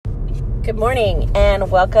Good morning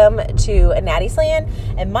and welcome to Natty's Land,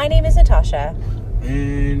 and my name is Natasha.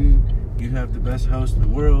 And you have the best host in the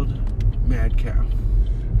world, Mad Cow.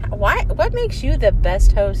 Why? What makes you the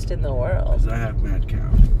best host in the world? Because I have Mad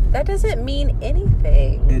Cow. That doesn't mean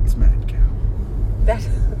anything. It's Mad Cow.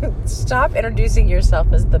 Stop introducing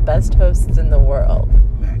yourself as the best hosts in the world.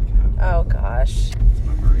 Mad Cow. Oh gosh. It's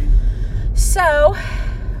my marine. So,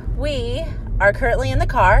 we are currently in the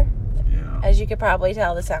car. Yeah. As you could probably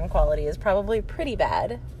tell, the sound quality is probably pretty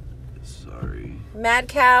bad. Sorry. Mad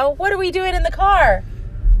Cow, what are we doing in the car?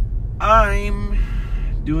 I'm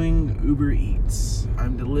doing Uber Eats.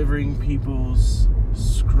 I'm delivering people's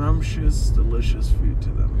scrumptious, delicious food to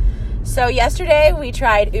them. So yesterday we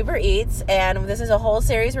tried Uber Eats, and this is a whole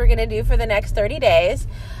series we're going to do for the next 30 days.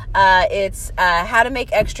 It's how to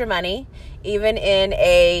make extra money, even in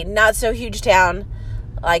a not-so-huge town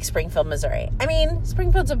like Springfield, Missouri. I mean,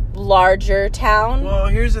 Springfield's a larger town. Well,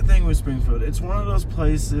 here's the thing with Springfield. It's one of those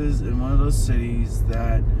places in one of those cities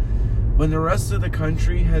that when the rest of the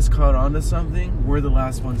country has caught on to something, we're the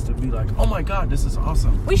last ones to be like, oh my God, this is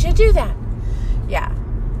awesome. We should do that. Yeah.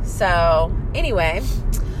 So, anyway,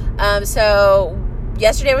 so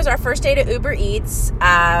yesterday was our first day to Uber Eats.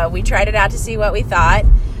 We tried it out to see what we thought.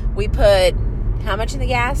 We put how much in the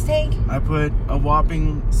gas tank? I put a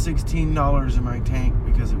whopping $16 in my tank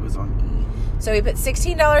because it was on E. So we put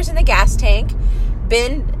 $16 in the gas tank.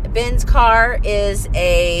 Ben's car is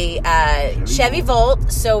a Chevy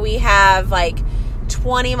Volt, so we have like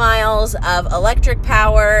 20 miles of electric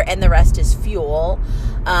power, and the rest is fuel,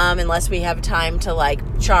 unless we have time to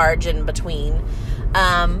like charge in between.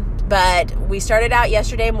 But we started out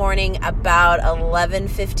yesterday morning about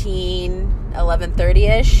 11:15,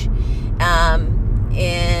 11:30ish,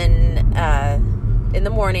 in the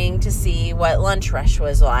morning to see what lunch rush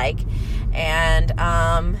was like, and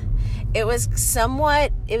it was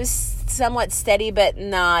somewhat steady but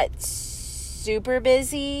not super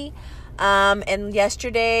busy. And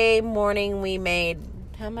yesterday morning we made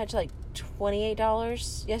how much, like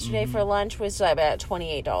 $28 yesterday. For lunch was about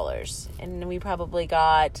 $28, and we probably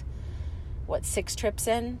got 6 trips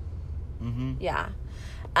in. Yeah.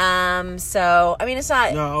 So I mean, it's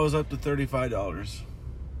not. No, I was up to $35.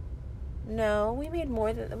 No, we made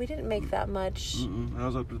more than. We didn't make that much. I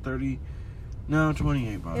was up to $28.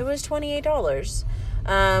 It was $28.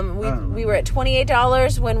 We were at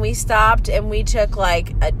 $28 when we stopped, and we took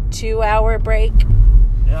like a 2-hour break.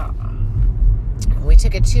 Yeah. We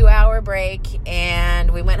took a 2-hour break,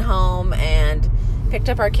 and we went home and picked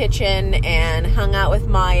up our kitchen and hung out with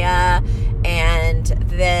Maya, and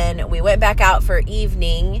then we went back out for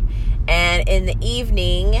evening. And in the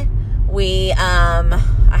evening,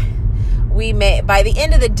 we made, by the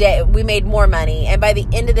end of the day, we made more money. And by the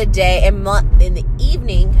end of the day, in the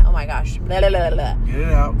evening, oh my gosh, Get it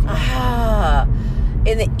out.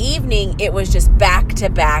 In the evening, it was just back to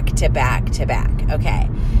back to back to back. Okay.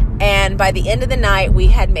 And by the end of the night, we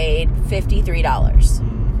had made $53,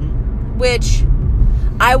 which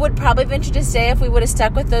I would probably venture to say if we would have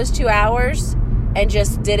stuck with those 2 hours and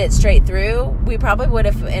just did it straight through, we probably would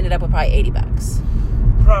have ended up with probably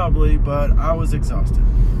 $80. Probably, but I was exhausted.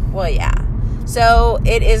 Well, yeah. So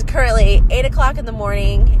it is currently 8 o'clock in the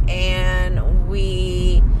morning, and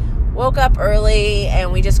we woke up early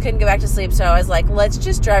and we just couldn't go back to sleep. So I was like, let's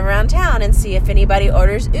just drive around town and see if anybody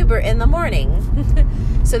orders Uber in the morning.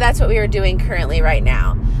 So that's what we are doing currently right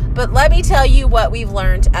now. But let me tell you what we've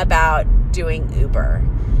learned about doing Uber.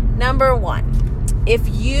 Number 1, if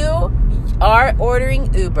you are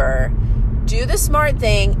ordering Uber, do the smart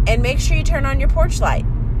thing and make sure you turn on your porch light.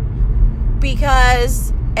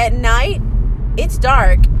 Because at night, it's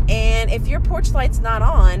dark, and if your porch light's not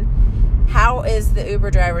on, how is the Uber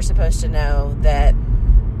driver supposed to know that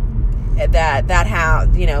house,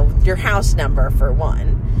 your house number, for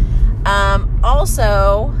one?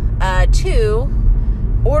 Also, 2,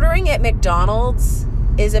 ordering at McDonald's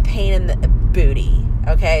is a pain in the booty.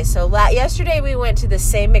 Okay, so yesterday we went to the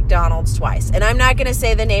same McDonald's twice, and I'm not going to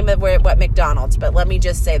say the name of what McDonald's, but let me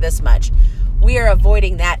just say this much: we are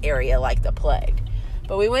avoiding that area like the plague.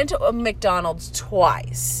 But we went to a McDonald's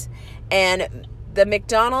twice, and the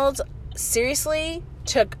McDonald's seriously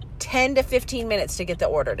took 10 to 15 minutes to get the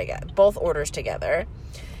order together, both orders together.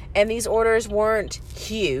 And these orders weren't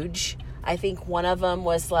huge. I think one of them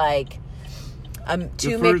was like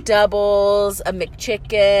 2 McDoubles, a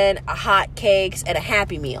McChicken, a hot cakes, and a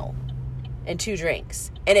Happy Meal, and 2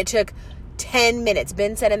 drinks. And it took 10 minutes.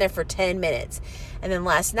 Ben sat in there for 10 minutes. And then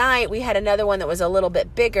last night we had another one that was a little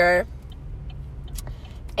bit bigger,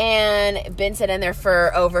 and Ben sat in there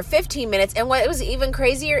for over 15 minutes. And what was even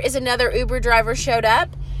crazier is another Uber driver showed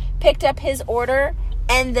up, picked up his order,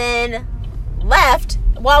 and then left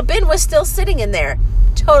while Ben was still sitting in there,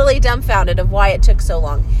 totally dumbfounded of why it took so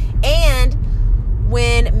long. And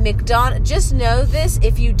when just know this,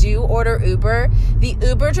 if you do order Uber, the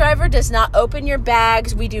Uber driver does not open your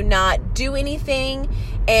bags. We do not do anything.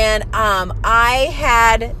 And I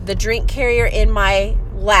had the drink carrier in my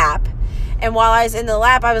lap. And while I was in the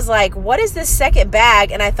lap, I was like, what is this second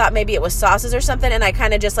bag? And I thought maybe it was sauces or something. And I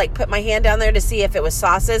kind of just like put my hand down there to see if it was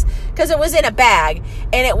sauces, because it was in a bag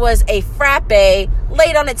and it was a frappe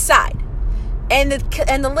laid on its side. And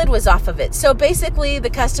the lid was off of it. So basically, the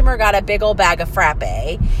customer got a big old bag of frappe,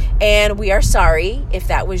 and we are sorry if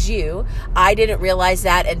that was you. I didn't realize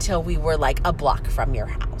that until we were like a block from your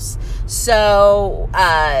house. So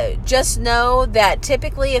just know that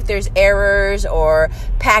typically if there's errors or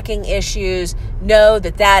packing issues, know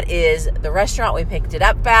that is the restaurant we picked it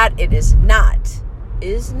up at. It is not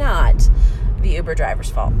the Uber driver's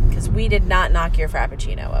fault, because we did not knock your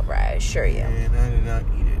Frappuccino over, I assure you. And I did not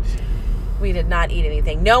eat it. We did not eat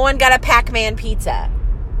anything. No one got a Pac-Man pizza.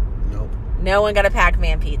 Nope. No one got a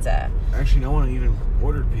Pac-Man pizza. Actually, no one even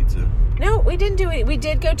ordered pizza. No, we didn't do it. We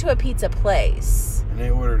did go to a pizza place. And they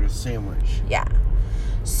ordered a sandwich. Yeah.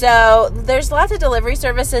 So there's lots of delivery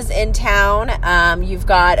services in town. You've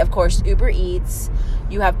got, of course, Uber Eats.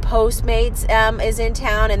 You have Postmates is in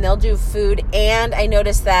town, and they'll do food. And I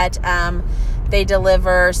noticed that they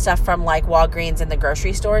deliver stuff from like Walgreens and the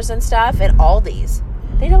grocery stores and stuff, and Aldi's.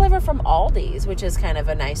 They deliver from Aldi's, which is kind of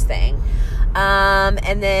a nice thing.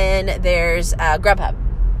 And then there's Grubhub.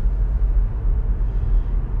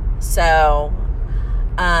 So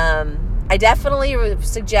I definitely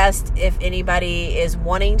suggest, if anybody is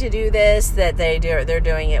wanting to do this, that they're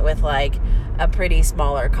doing it with like a pretty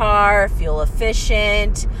smaller car, fuel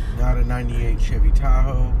efficient. Not a 98 Chevy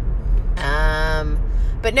Tahoe.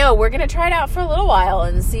 But no, we're going to try it out for a little while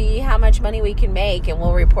and see how much money we can make, and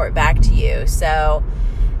we'll report back to you. So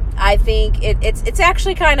I think it's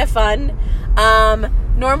actually kind of fun.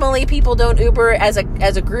 Normally people don't Uber as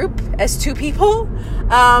a group, as two people.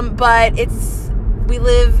 But we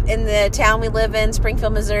live in the town we live in,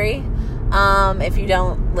 Springfield, Missouri. If you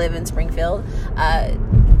don't live in Springfield,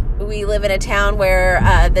 we live in a town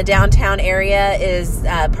where the downtown area is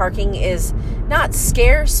parking is not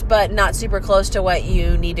scarce, but not super close to what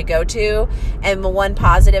you need to go to. And the one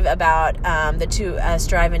positive about the two us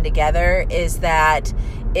driving together is that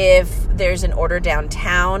if there's an order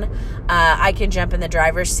downtown, I can jump in the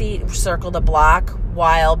driver's seat, circle the block,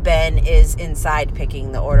 while Ben is inside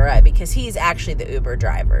picking the order up, because he's actually the Uber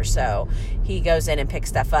driver. So he goes in and picks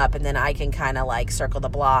stuff up, and then I can kind of like circle the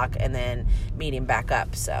block and then meet him back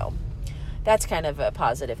up. So that's kind of a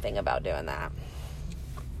positive thing about doing that.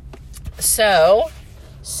 So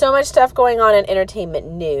much stuff going on in entertainment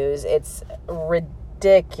news. It's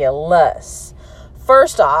ridiculous.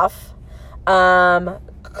 First off, Khloe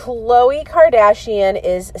Kardashian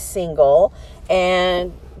is single,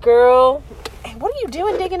 and girl, what are you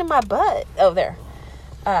doing digging in my butt? Oh, there.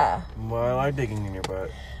 Well, I like digging in your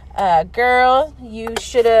butt. Girl, you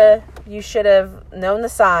should have known the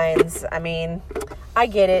signs. I mean, I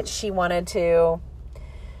get it. She wanted to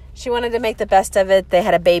make the best of it. They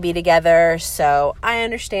had a baby together, so I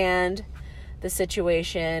understand the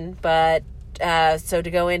situation. But so to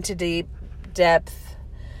go into deep depth,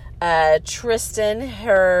 Tristan,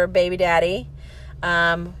 her baby daddy,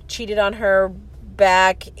 cheated on her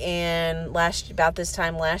back in about this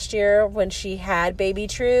time last year when she had baby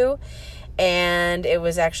True, and it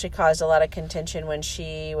was actually caused a lot of contention when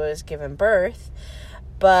she was given birth.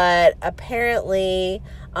 But apparently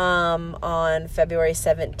on February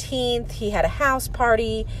 17th, he had a house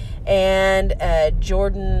party, and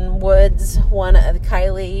Jordan Woods, one of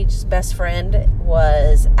Kylie's best friend,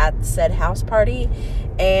 was at said house party,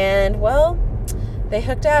 and well, they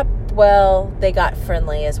hooked up. Well, they got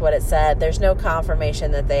friendly is what it said. There's no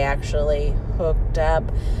confirmation that they actually hooked up,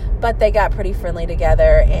 but they got pretty friendly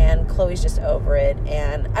together, and Khloe's just over it,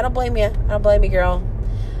 and I don't blame you, girl.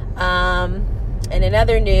 And in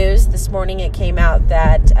other news, this morning it came out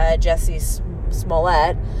that Jussie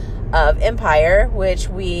Smollett of Empire, which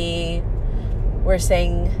we were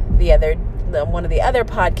saying one of the other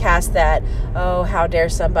podcasts, that, oh, how dare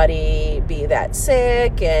somebody be that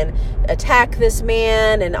sick and attack this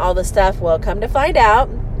man and all the stuff. Well, come to find out,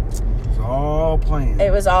 it's all planned.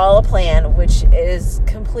 It was all a plan, which is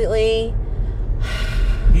completely...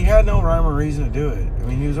 He had no rhyme or reason to do it. I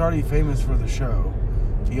mean, he was already famous for the show.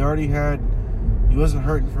 He wasn't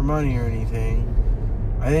hurting for money or anything.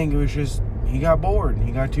 I think it was just, he got bored and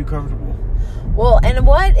he got too comfortable. Well, and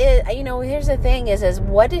what is, here's the thing is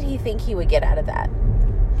what did he think he would get out of that?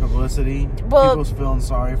 publicity. Well, people's feeling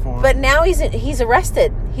sorry for him. But now he's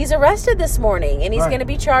arrested. He's arrested this morning, and he's going to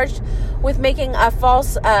be charged with making a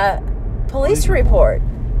false police report.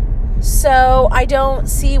 So I don't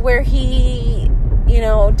see where he,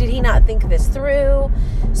 did he not think this through?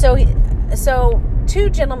 So 2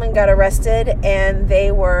 gentlemen got arrested, and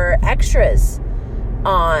they were extras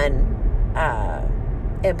on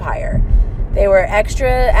Empire. They were extra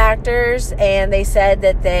actors, and they said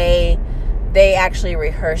that they actually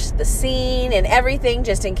rehearsed the scene and everything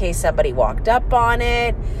just in case somebody walked up on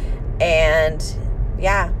it. And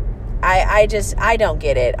yeah, I don't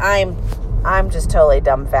get it. I'm just totally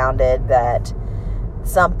dumbfounded that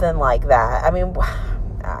something like that. I mean,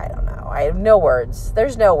 I don't know. I have no words.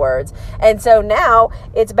 There's no words. And so now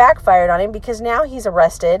it's backfired on him, because now he's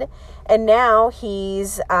arrested, and now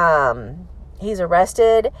he's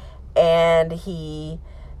arrested, and he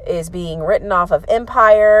is being written off of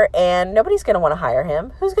Empire, and nobody's going to want to hire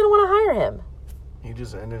him. Who's going to want to hire him? He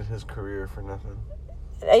just ended his career for nothing.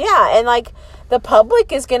 Yeah, and like the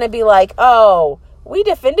public is going to be like, oh, we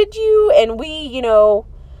defended you, and we,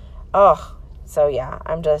 so yeah,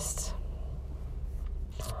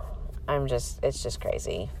 it's just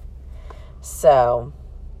crazy. So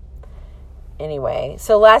anyway,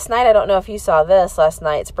 so last night, I don't know if you saw this, last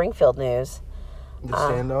night, Springfield news. The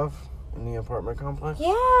standoff in the apartment complex?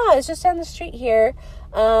 Yeah, it's just down the street here.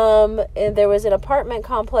 And there was an apartment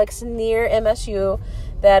complex near MSU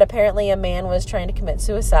that apparently a man was trying to commit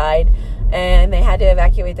suicide, and they had to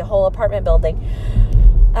evacuate the whole apartment building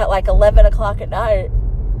at like 11 o'clock at night.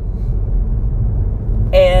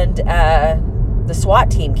 And the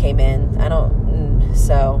SWAT team came in.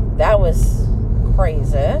 So that was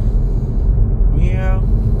crazy. Yeah.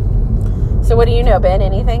 So what do you know, Ben?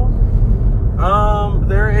 Anything?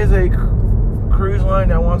 There is a cruise line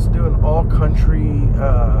that wants to do an all-country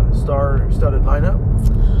star-studded lineup.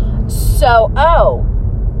 So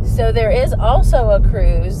there is also a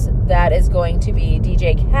cruise that is going to be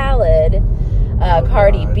DJ Khaled,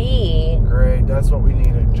 Cardi B. Great, that's what we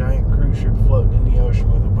need, a giant cruise ship floating in the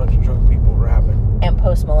ocean with a bunch of drunk people rapping. And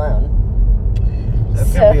Post Malone.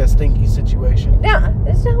 That's going to be a stinky situation. Nah,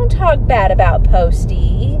 don't talk bad about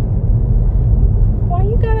Posty. Why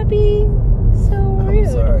you gotta be so rude?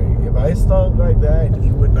 I'm sorry. If I stunk like that,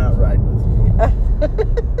 he would not ride with me.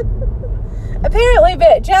 Apparently,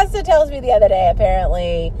 Jessica tells me the other day,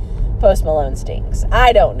 apparently Post Malone stinks.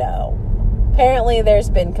 I don't know. Apparently there's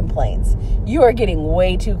been complaints. You are getting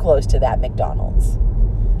way too close to that McDonald's.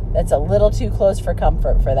 That's a little too close for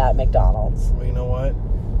comfort for that McDonald's. Well, you know what?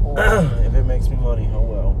 If it makes me money, oh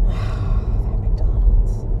well.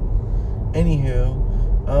 McDonald's. Anywho,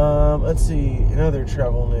 let's see, in other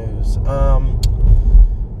travel news.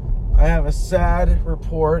 I have a sad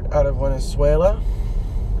report out of Venezuela.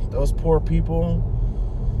 Those poor people,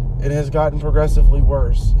 it has gotten progressively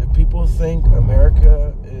worse. If people think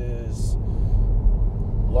America is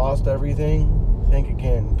lost everything, think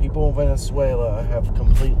again. People in Venezuela have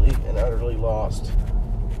completely and utterly lost.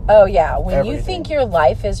 Oh, yeah. When everything. You think your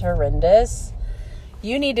life is horrendous,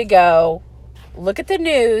 you need to go look at the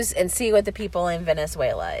news and see what the people in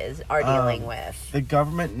Venezuela are dealing with. The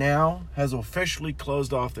government now has officially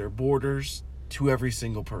closed off their borders to every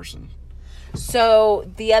single person. So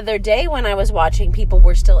the other day when I was watching, people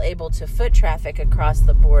were still able to foot traffic across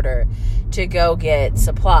the border to go get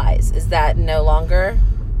supplies. Is that no longer?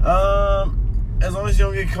 As long as you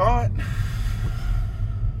don't get caught.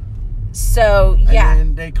 So, yeah.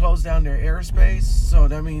 And they closed down their airspace, so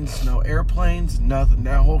that means no airplanes, nothing.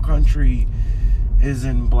 That whole country is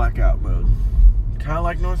in blackout mode. Kind of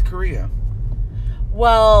like North Korea.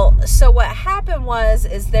 Well, so what happened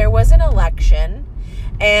is there was an election,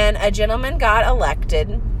 and a gentleman got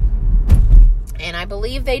elected, and I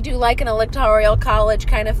believe they do like an electoral college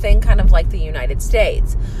kind of thing, kind of like the United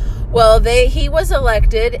States. Well, he was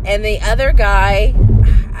elected, and the other guy,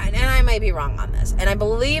 and I may be wrong on this, and I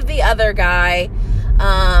believe the other guy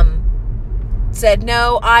said,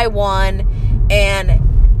 no, I won, and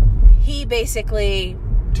he basically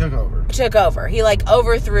took over. He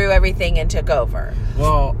overthrew everything and took over.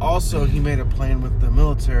 Well, also he made a plan with the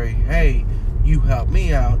military. Hey, you help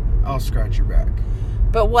me out, I'll scratch your back.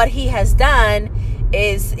 But what he has done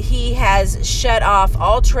is he has shut off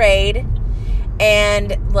all trade,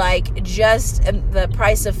 and just the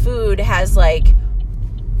price of food has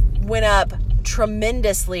went up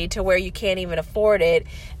tremendously to where you can't even afford it.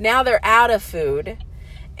 Now they're out of food.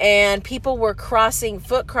 And people were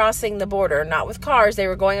foot crossing the border, not with cars. They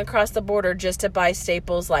were going across the border just to buy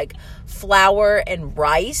staples like flour and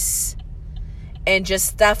rice and just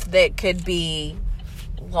stuff that could be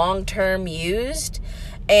long-term used.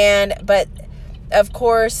 But of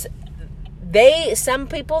course, some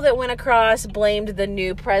people that went across blamed the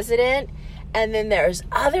new president, and then there's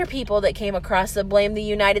other people that came across that blamed the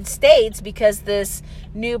United States because this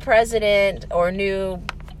new president or new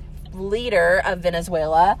leader of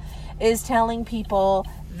Venezuela is telling people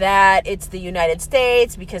that it's the United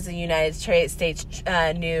States because the United States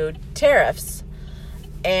new tariffs.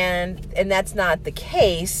 And that's not the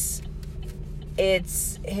case.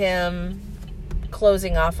 It's him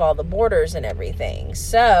closing off all the borders and everything.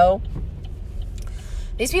 So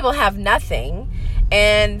these people have nothing.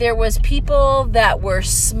 And there was people that were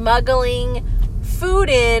smuggling food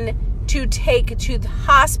in to take to the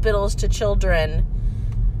hospitals to children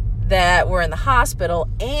that were in the hospital,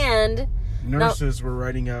 and nurses were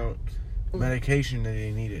writing out medication that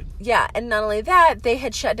they needed. Yeah, and not only that, they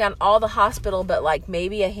had shut down all the hospital, but like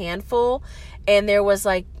maybe a handful. And there was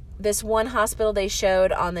like this one hospital they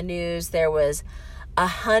showed on the news, there was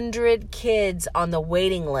 100 kids on the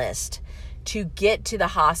waiting list to get to the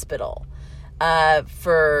hospital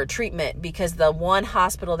for treatment because the one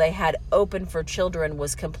hospital they had open for children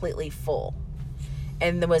was completely full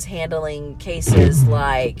and was handling cases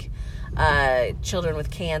like children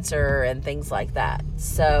with cancer and things like that.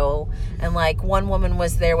 So, and like one woman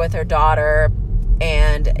was there with her daughter,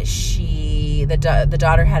 and the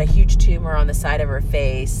daughter had a huge tumor on the side of her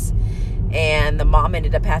face, and the mom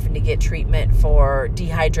ended up having to get treatment for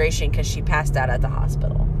dehydration because she passed out at the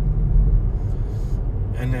hospital.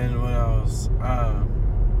 And then what else?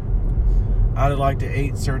 Out of like the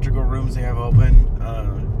 8 surgical rooms they have open,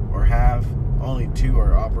 or have, only 2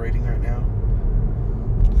 are operating right now.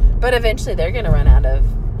 But eventually they're going to run out of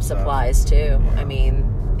supplies too. Yeah. I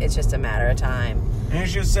mean, it's just a matter of time. And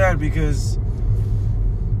it's just sad because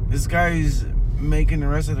this guy's making the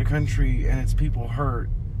rest of the country and its people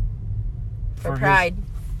hurt. For pride.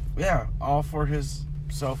 All for his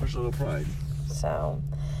selfish little pride. So...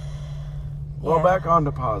 Well, back on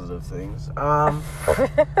to positive things. That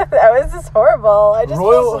was just horrible.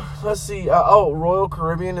 Let's see. Royal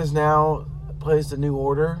Caribbean has now placed a new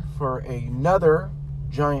order for another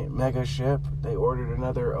giant mega ship. They ordered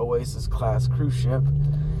another Oasis class cruise ship.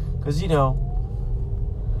 Because,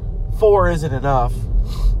 4 isn't enough.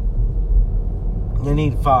 You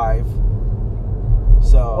need 5.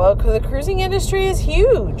 So. Well, because the cruising industry is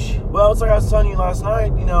huge. Well, it's like I was telling you last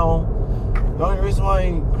night, the only reason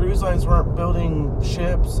why cruise lines weren't building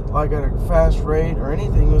ships like at a fast rate or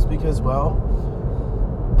anything was because,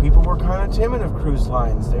 people were kind of timid of cruise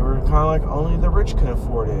lines. They were kind of like only the rich can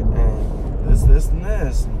afford it, and this, and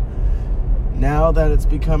this. Now that it's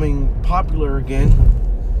becoming popular again,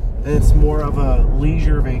 and it's more of a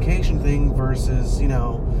leisure vacation thing versus,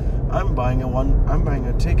 I'm buying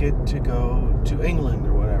a ticket to go to England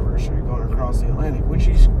or whatever, so you're going across the Atlantic, which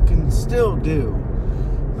you can still do.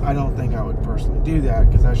 I don't think I would personally do that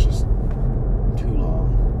because that's just too long.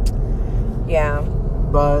 Yeah.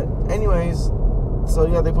 But anyways, so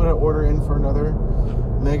yeah, they put an order in for another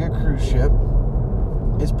mega cruise ship.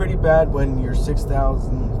 It's pretty bad when your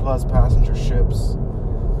 6,000 plus passenger ships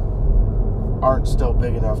aren't still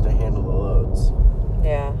big enough to handle the loads.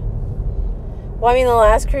 Yeah. Well, the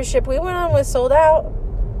last cruise ship we went on was sold out.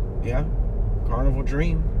 Yeah. Carnival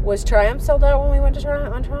Dream. Was Triumph sold out when we went to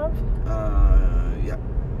Triumph? Yeah.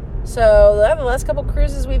 So the last couple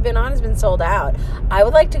cruises we've been on has been sold out. I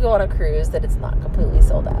would like to go on a cruise that it's not completely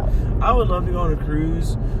sold out. I would love to go on a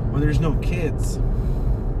cruise where there's no kids.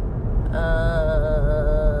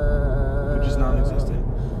 Which is non-existent.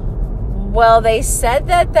 Well, they said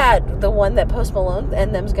that the one that Post Malone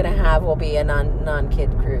and them's going to have will be a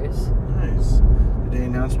non-kid cruise. Nice. Did they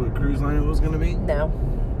announce what cruise line it was going to be? No.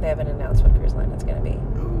 They haven't announced what cruise line it's going to be.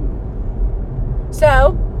 Ooh.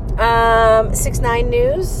 So... 6ix9ine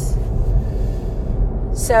news.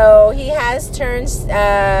 So he has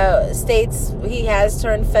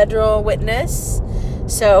turned federal witness.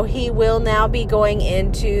 So he will now be going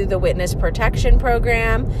into the witness protection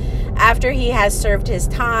program after he has served his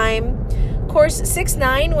time. Of course,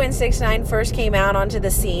 6ix9ine, when 6ix9ine first came out onto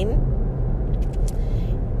the scene,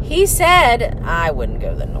 he said, I wouldn't go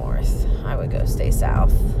to the north. I would go stay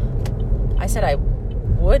south. I said I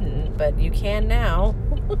wouldn't, but you can now.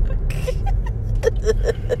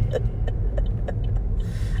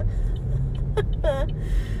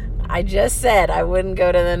 I just said I wouldn't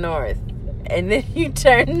go to the north, and then you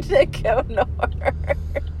turned to go north.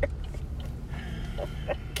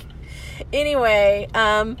 Anyway,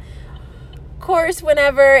 of course,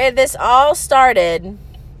 whenever this all started,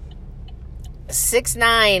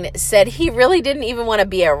 6ix9ine said he really didn't even want to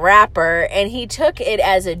be a rapper, and he took it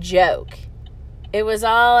as a joke. It was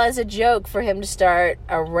all as a joke for him to start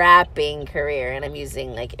a rapping career, and I'm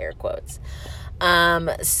using like air quotes.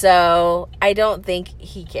 So I don't think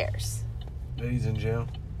he cares. That he's in jail?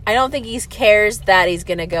 I don't think he cares that he's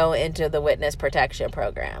going to go into the witness protection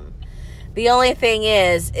program. The only thing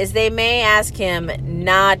is they may ask him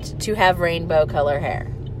not to have rainbow color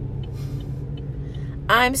hair.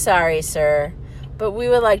 I'm sorry, sir, but we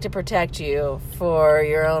would like to protect you for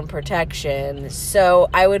your own protection. So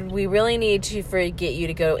we really need to get you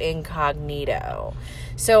to go incognito.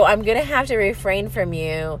 So I'm going to have to refrain from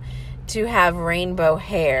you to have rainbow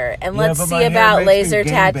hair. And let's see about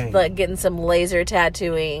getting some laser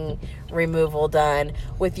tattooing removal done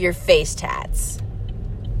with your face tats.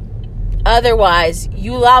 Otherwise,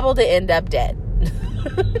 you liable to end up dead.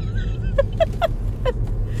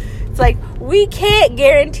 It's like, we can't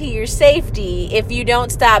guarantee your safety if you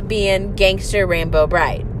don't stop being gangster rainbow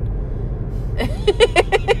bright.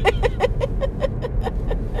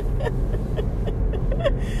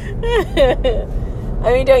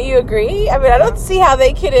 I mean, don't you agree? I mean, I don't see how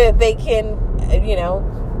they can,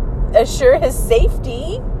 assure his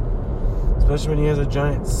safety. Especially when he has a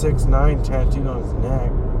giant 6'9" tattooed on his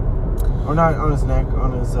neck. Or not on his neck,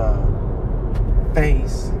 on his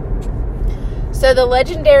face. So the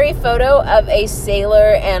legendary photo of a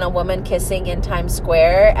sailor and a woman kissing in Times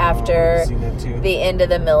Square after the end of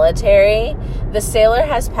the military. The sailor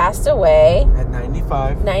has passed away. At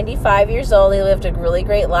 95. 95 years old. He lived a really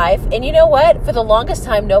great life. And you know what? For the longest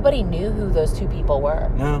time, nobody knew who those two people were.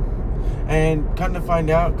 No. And come to find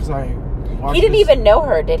out, because I watched He didn't even know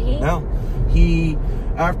her, did he? No. He...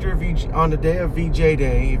 on the day of VJ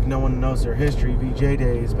Day, if no one knows their history, VJ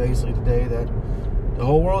Day is basically the day that the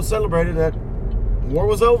whole world celebrated that war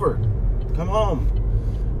was over. Come home.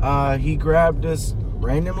 He grabbed this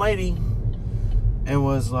random lady and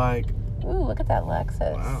was like, ooh, look at that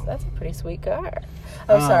Lexus. Wow. That's a pretty sweet car.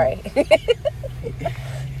 Oh, sorry.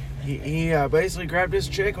 he basically grabbed this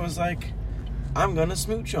chick and was like, I'm going to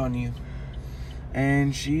smooch on you.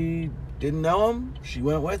 And she didn't know him. She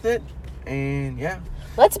went with it. And yeah.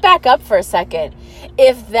 Let's back up for a second.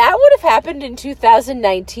 If that would have happened in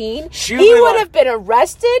 2019, he would have been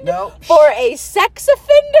arrested for a sex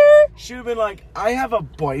offender. She would have been like, I have a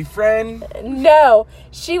boyfriend. No.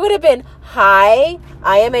 She would have been, hi,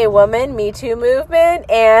 I am a woman, Me Too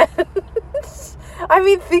movement. And I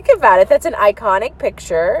mean, think about it. That's an iconic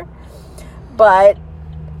picture. But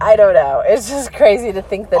I don't know. It's just crazy to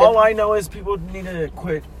think that. All I know is people need to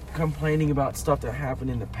quit complaining about stuff that happened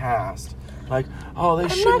in the past. Like, oh, they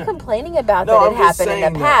shouldn't. I'm not complaining about that it happened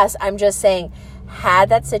in the past. I'm just saying, had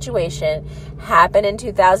that situation happened in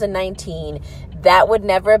 2019, that would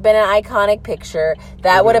never have been an iconic picture.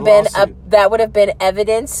 That would have been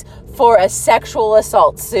evidence for a sexual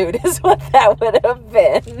assault suit, is what that would have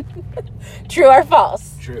been. True or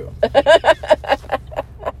false? True.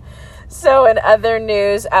 So, in other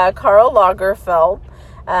news, Karl Lagerfeld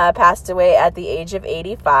passed away at the age of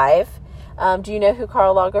 85. Do you know who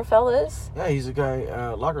Karl Lagerfeld is? Yeah, he's a guy,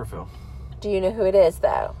 Lagerfeld. Do you know who it is,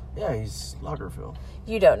 though? Yeah, he's Lagerfeld.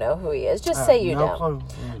 You don't know who he is. Just say you don't.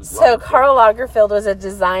 So Karl Lagerfeld was a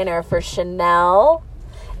designer for Chanel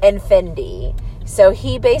and Fendi. So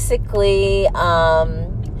he basically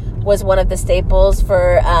was one of the staples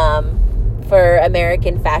for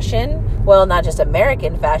American fashion. Well, not just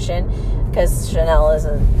American fashion, because Chanel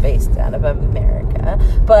isn't based out of America.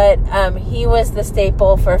 But he was the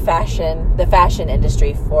staple for the fashion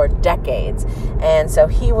industry for decades. And so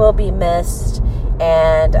he will be missed.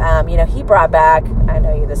 And, he brought back, I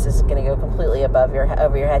know this is going to go completely over your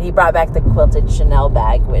head. He brought back the quilted Chanel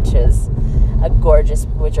bag, which are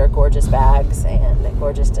gorgeous bags and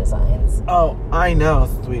gorgeous designs. Oh, I know,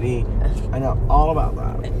 sweetie. I know all about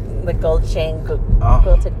that. The gold chain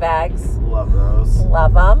quilted bags. Love those.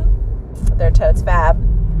 Love them. They're totes fab.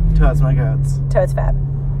 Totes my guts. Totes fab.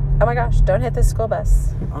 Oh my gosh, don't hit this school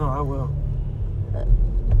bus. Oh, no, I will.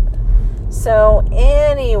 So,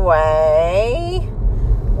 anyway,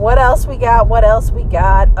 what else we got?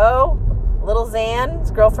 Oh, Little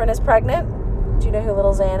Xan's girlfriend is pregnant. Do you know who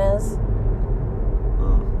Little Xan is?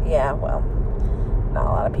 Yeah, well, not a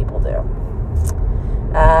lot of people do.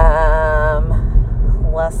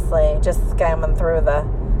 Let's see, just scamming through the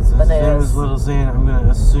Since his name news. is Little Xan, I'm going to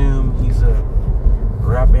assume he's a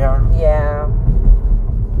rapper. Yeah.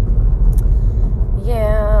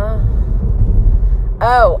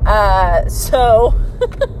 Oh, so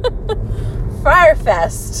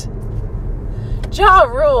Firefest. Ja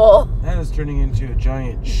Rule. That is turning into a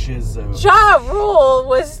giant shizzo. Ja Rule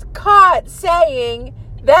was caught saying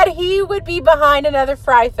that he would be behind another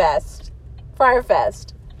Firefest.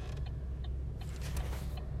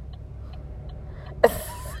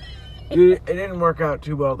 Dude, it didn't work out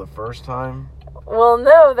too well the first time. Well,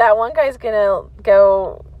 no, that one guy's gonna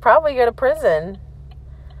probably go to prison.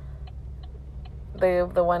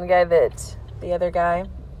 The one guy the other guy.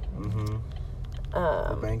 Mm-hmm.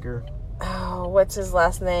 The banker. Oh, what's his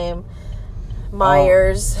last name?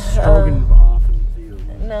 Myers. Stroganoff and Field.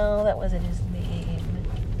 No, that wasn't his name.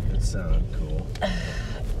 It sounded cool.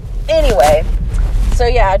 Anyway, so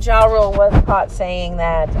yeah, Ja Rule was caught saying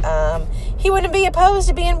that he wouldn't be opposed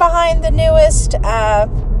to being behind the newest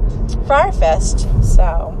Fyre Fest.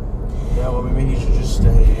 So yeah, well, maybe he should just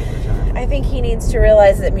stay. I think he needs to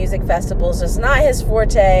realize that music festivals is not his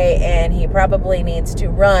forte, and he probably needs to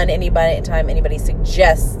run anytime anybody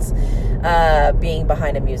suggests being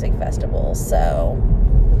behind a music festival. So,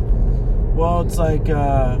 well, it's like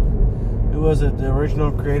who was it? The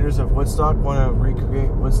original creators of Woodstock want to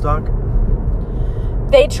recreate Woodstock.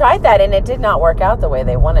 They tried that, and it did not work out the way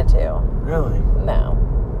they wanted to. Really? No.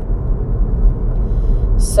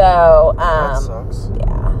 So, that sucks.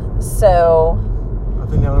 Yeah. So, I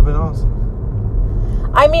think that would have been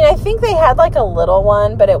awesome. I mean, I think they had like a little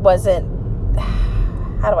one, but it wasn't,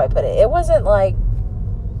 how do I put it? It wasn't like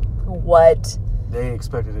what they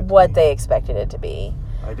expected it to be.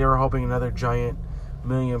 Like they were hoping another giant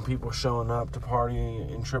million people showing up to party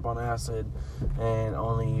and trip on acid, and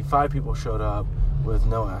only 5 people showed up with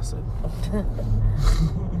no acid.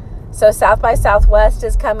 So South by Southwest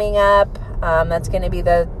is coming up. That's going to be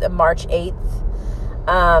the March 8th.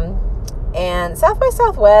 And South by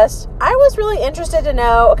Southwest, I was really interested to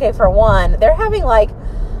know, okay, for one, they're having like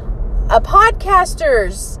a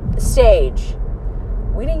podcasters stage.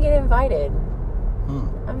 We didn't get invited.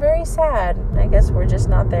 I'm very sad. I guess we're just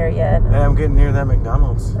not there yet. Hey, I'm getting near that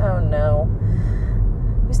McDonald's. Oh, no.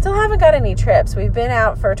 We still haven't got any trips. We've been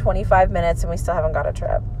out for 25 minutes and we still haven't got a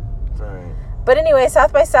trip. Right. But anyway,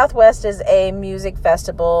 South by Southwest is a music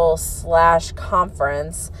festival /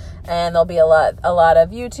 conference, and there'll be a lot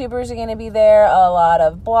of YouTubers are going to be there, a lot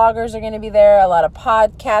of bloggers are going to be there, a lot of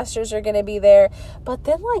podcasters are going to be there. But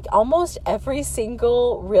then like almost every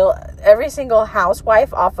single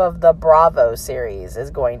housewife off of the Bravo series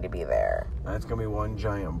is going to be there. That's going to be one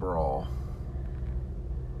giant brawl.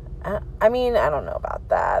 I mean, I don't know about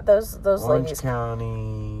that. Those Orange ladies.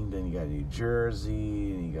 County, then you got New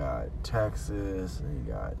Jersey, then you got Texas, and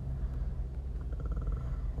you got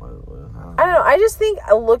I don't know. I just think,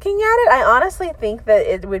 looking at it, I honestly think that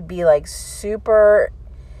it would be like super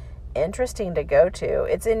interesting to go to.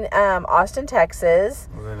 It's in Austin, Texas.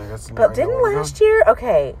 Well, then I guess but didn't last year?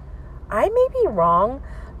 Okay, I may be wrong,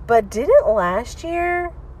 but didn't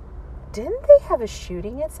they have a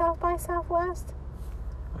shooting at South by Southwest?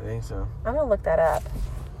 I think so. I'm gonna look that up.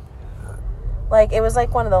 Like, it was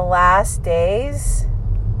like one of the last days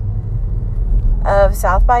of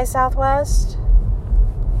South by Southwest.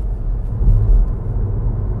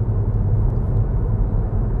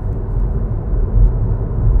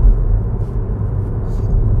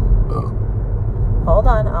 Hold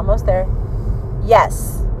on, almost there.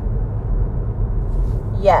 Yes,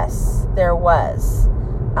 there was.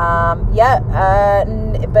 But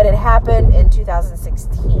it happened in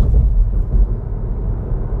 2016.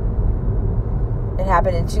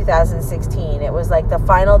 It was like the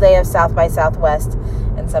final day of South by Southwest,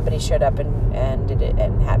 and somebody showed up and did it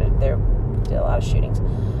and did a lot of shootings.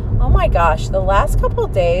 Oh my gosh, the last couple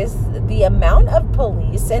of days, the amount of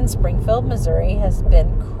police in Springfield, Missouri has been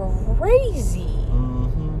crazy.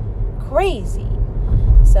 Crazy.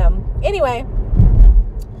 So, anyway,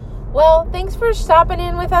 well, thanks for stopping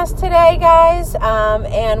in with us today, guys.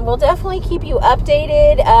 And we'll definitely keep you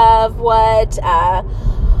updated of what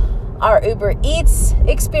our Uber Eats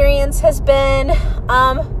experience has been.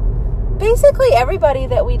 Basically, everybody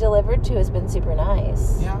that we delivered to has been super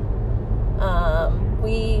nice. Yeah.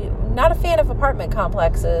 Not a fan of apartment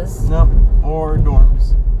complexes. No, or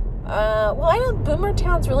dorms. Well, I know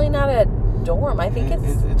Boomertown's really not a dorm. I think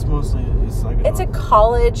it's mostly it's a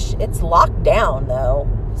college. It's locked down though,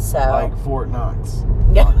 so like Fort Knox.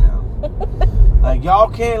 Yeah. Locked down. Like, y'all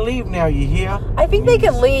can't leave now. You hear? I think they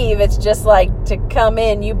can leave. It's just like, to come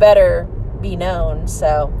in, you better be known.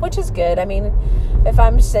 So, which is good. I mean, if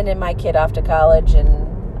I'm sending my kid off to college and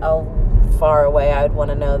far away, I would want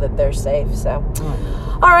to know that they're safe. So,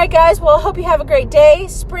 all right, guys. Well, hope you have a great day.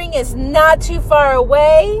 Spring is not too far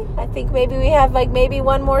away. I think maybe we have maybe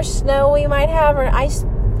one more snow we might have, or ice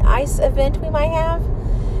event we might have.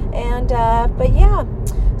 And but yeah,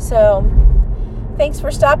 so thanks for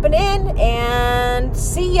stopping in, and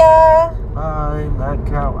see ya. Bye. Mad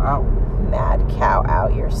Cow out. Mad Cow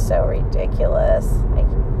out. You're so ridiculous.